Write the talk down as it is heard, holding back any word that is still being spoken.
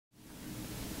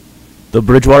The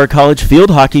Bridgewater College field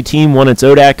hockey team won its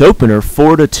ODAC opener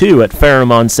 4-2 at Ferrum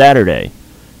on Saturday.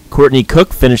 Courtney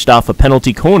Cook finished off a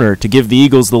penalty corner to give the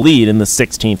Eagles the lead in the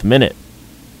 16th minute.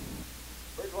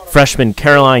 Freshman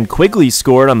Caroline Quigley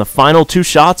scored on the final two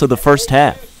shots of the first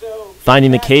half,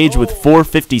 finding the cage with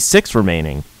 4:56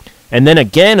 remaining, and then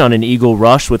again on an Eagle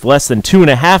rush with less than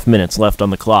 2.5 minutes left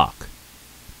on the clock.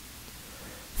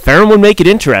 Ferrum would make it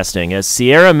interesting as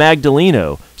Sierra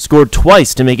Magdaleno scored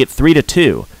twice to make it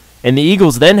 3-2, and the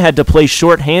Eagles then had to play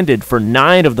shorthanded for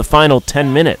 9 of the final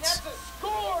 10 minutes.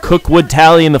 Cook would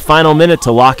tally in the final minute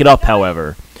to lock it up,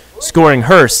 however, scoring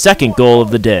her second goal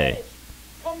of the day.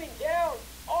 Coming down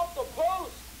off the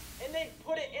post, and they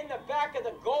put it in the back of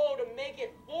the goal to make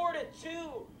it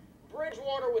 4-2.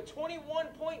 Bridgewater with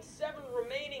 21.7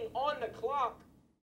 remaining on the clock.